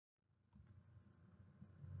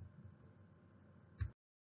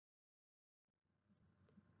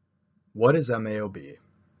What is MAO-B?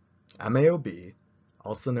 MAO-B,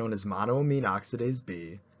 also known as monoamine oxidase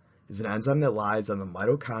B, is an enzyme that lies on the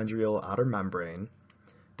mitochondrial outer membrane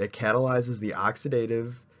that catalyzes the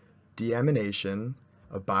oxidative deamination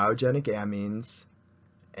of biogenic amines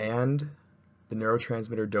and the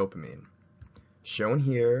neurotransmitter dopamine. Shown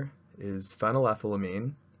here is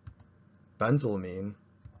phenylethylamine, benzylamine,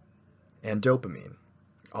 and dopamine.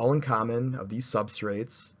 All in common of these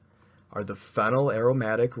substrates are the phenyl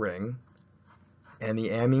aromatic ring and the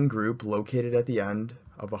amine group located at the end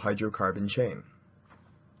of a hydrocarbon chain.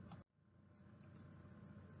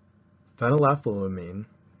 Phenylethylamine,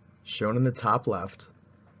 shown in the top left,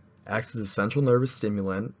 acts as a central nervous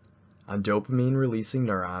stimulant on dopamine-releasing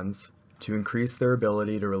neurons to increase their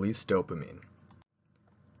ability to release dopamine.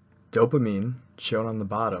 Dopamine, shown on the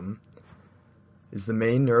bottom, is the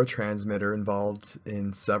main neurotransmitter involved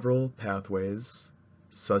in several pathways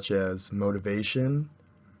such as motivation,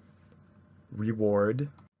 reward,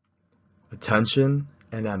 attention,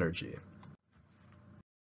 and energy.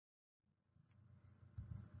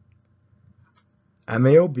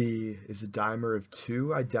 MAO-B is a dimer of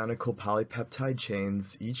two identical polypeptide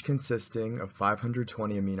chains, each consisting of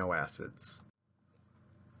 520 amino acids.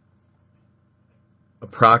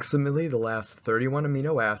 Approximately the last 31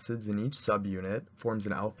 amino acids in each subunit forms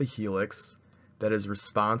an alpha helix that is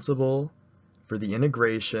responsible for the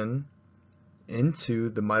integration into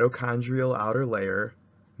the mitochondrial outer layer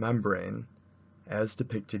membrane as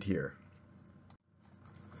depicted here.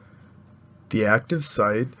 The active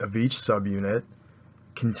site of each subunit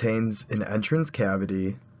contains an entrance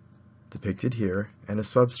cavity depicted here and a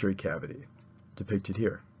substrate cavity depicted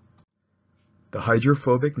here. The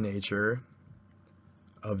hydrophobic nature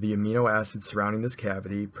of the amino acids surrounding this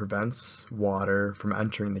cavity prevents water from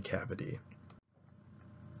entering the cavity.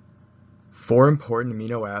 Four important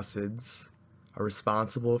amino acids are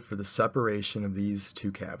responsible for the separation of these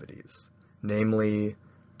two cavities, namely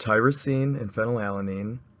tyrosine and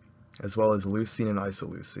phenylalanine, as well as leucine and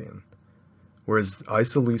isoleucine, whereas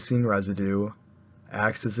isoleucine residue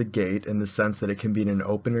acts as a gate in the sense that it can be in an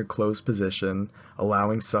open or closed position,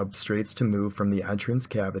 allowing substrates to move from the entrance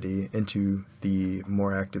cavity into the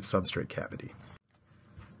more active substrate cavity.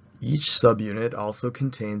 Each subunit also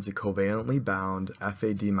contains a covalently bound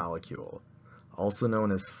FAD molecule, also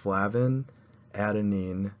known as flavin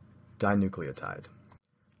adenine dinucleotide.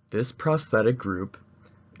 This prosthetic group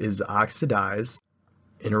is oxidized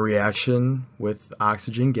in a reaction with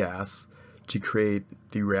oxygen gas to create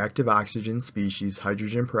the reactive oxygen species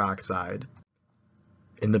hydrogen peroxide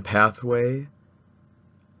in the pathway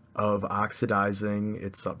of oxidizing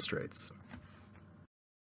its substrates.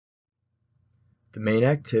 The main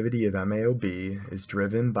activity of MAO-B is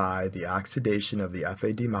driven by the oxidation of the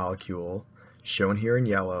FAD molecule, shown here in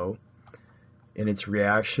yellow, in its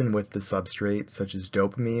reaction with the substrate such as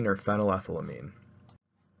dopamine or phenylethylamine.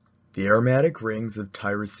 The aromatic rings of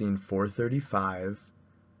tyrosine 435,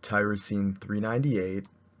 tyrosine 398,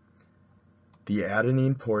 the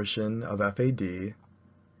adenine portion of FAD,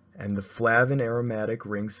 and the flavin aromatic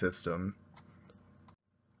ring system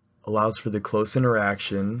allows for the close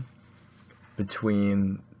interaction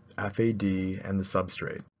between FAD and the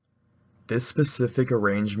substrate. This specific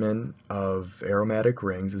arrangement of aromatic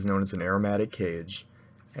rings is known as an aromatic cage,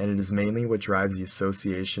 and it is mainly what drives the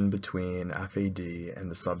association between FAD and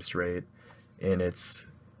the substrate in its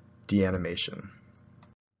deamination.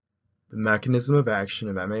 The mechanism of action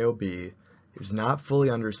of MAO-B is not fully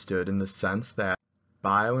understood in the sense that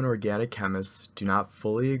bio and organic chemists do not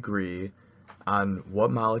fully agree on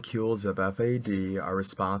what molecules of FAD are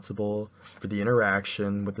responsible for the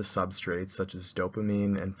interaction with the substrates such as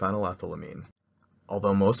dopamine and phenylethylamine,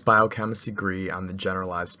 although most biochemists agree on the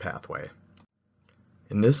generalized pathway.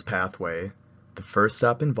 In this pathway, the first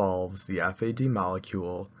step involves the FAD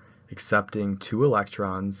molecule accepting 2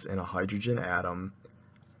 electrons in a hydrogen atom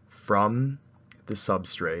from the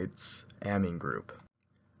substrate's amine group.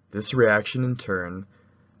 This reaction in turn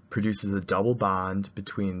produces a double bond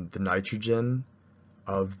between the nitrogen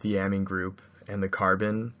of the amine group and the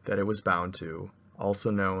carbon that it was bound to,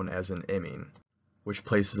 also known as an imine, which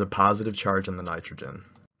places a positive charge on the nitrogen.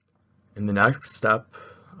 In the next step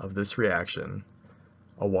of this reaction,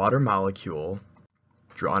 a water molecule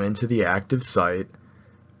drawn into the active site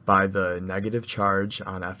by the negative charge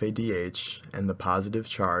on FADH and the positive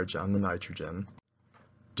charge on the nitrogen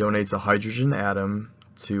donates a hydrogen atom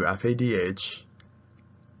to FADH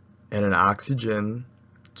and an oxygen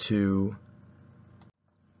to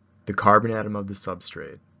the carbon atom of the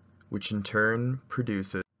substrate, which in turn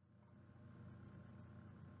produces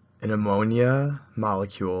an ammonia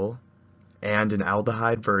molecule and an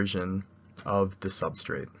aldehyde version of the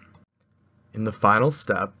substrate. In the final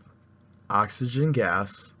step, oxygen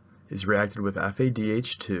gas is reacted with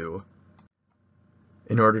FADH2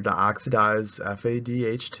 in order to oxidize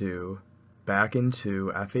FADH2 back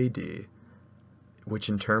into FAD, which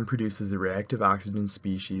in turn produces the reactive oxygen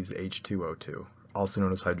species H2O2, also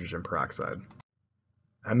known as hydrogen peroxide.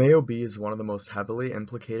 MAO-B is one of the most heavily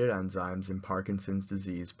implicated enzymes in Parkinson's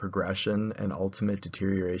disease progression and ultimate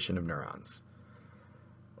deterioration of neurons.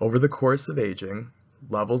 Over the course of aging,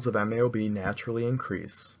 levels of MAO-B naturally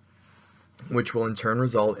increase, which will in turn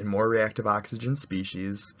result in more reactive oxygen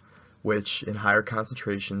species, which in higher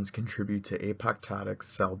concentrations contribute to apoptotic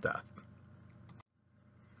cell death.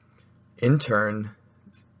 In turn,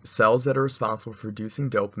 cells that are responsible for producing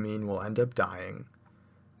dopamine will end up dying,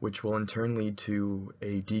 which will in turn lead to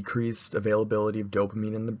a decreased availability of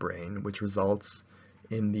dopamine in the brain, which results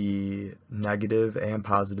in the negative and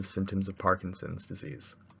positive symptoms of Parkinson's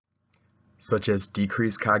disease, such as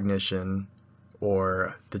decreased cognition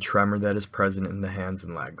or the tremor that is present in the hands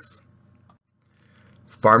and legs.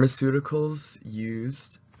 Pharmaceuticals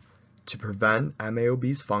used to prevent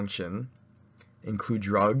MAO-B's function include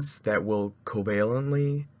drugs that will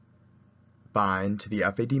covalently bind to the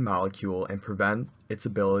FAD molecule and prevent its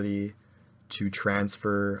ability to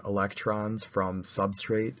transfer electrons from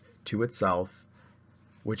substrate to itself,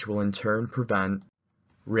 which will in turn prevent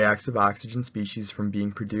reactive oxygen species from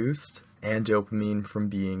being produced and dopamine from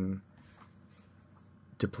being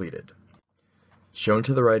depleted. Shown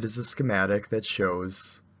to the right is a schematic that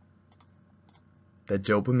shows that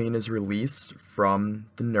dopamine is released from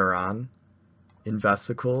the neuron in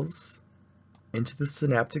vesicles into the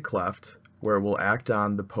synaptic cleft, where it will act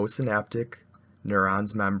on the postsynaptic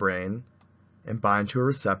neuron's membrane and bind to a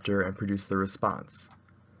receptor and produce the response.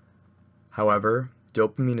 However,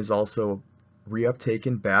 dopamine is also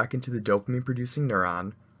reuptaken back into the dopamine-producing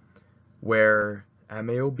neuron, where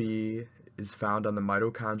MAO-B is found on the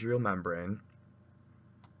mitochondrial membrane,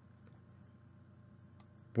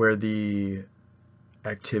 where the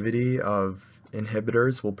activity of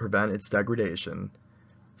inhibitors will prevent its degradation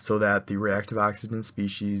so that the reactive oxygen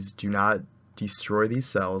species do not destroy these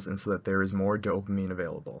cells and so that there is more dopamine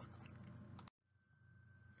available.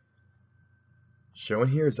 Shown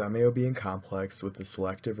here is MAO-B in complex with a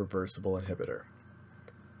selective reversible inhibitor.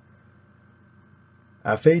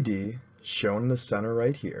 FAD, shown in the center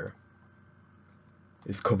right here,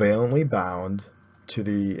 is covalently bound to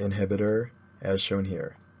the inhibitor as shown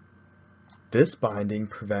here. This binding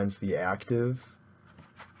prevents the active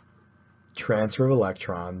transfer of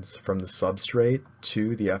electrons from the substrate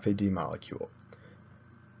to the FAD molecule,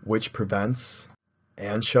 which prevents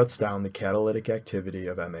and shuts down the catalytic activity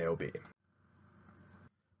of MAO-B.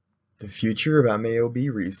 The future of MAO-B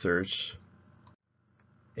research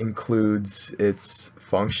includes its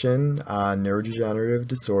function on neurodegenerative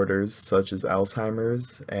disorders such as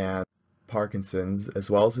Alzheimer's and Parkinson's, as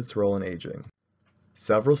well as its role in aging.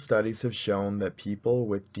 Several studies have shown that people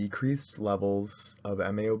with decreased levels of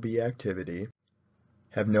MAO-B activity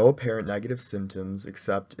have no apparent negative symptoms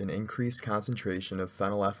except an increased concentration of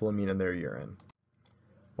phenylethylamine in their urine.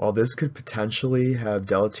 While this could potentially have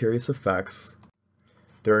deleterious effects,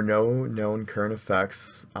 there are no known current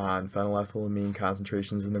effects on phenylethylamine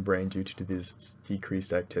concentrations in the brain due to this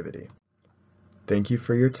decreased activity. Thank you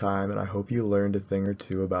for your time, and I hope you learned a thing or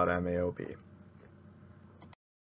two about MAO-B.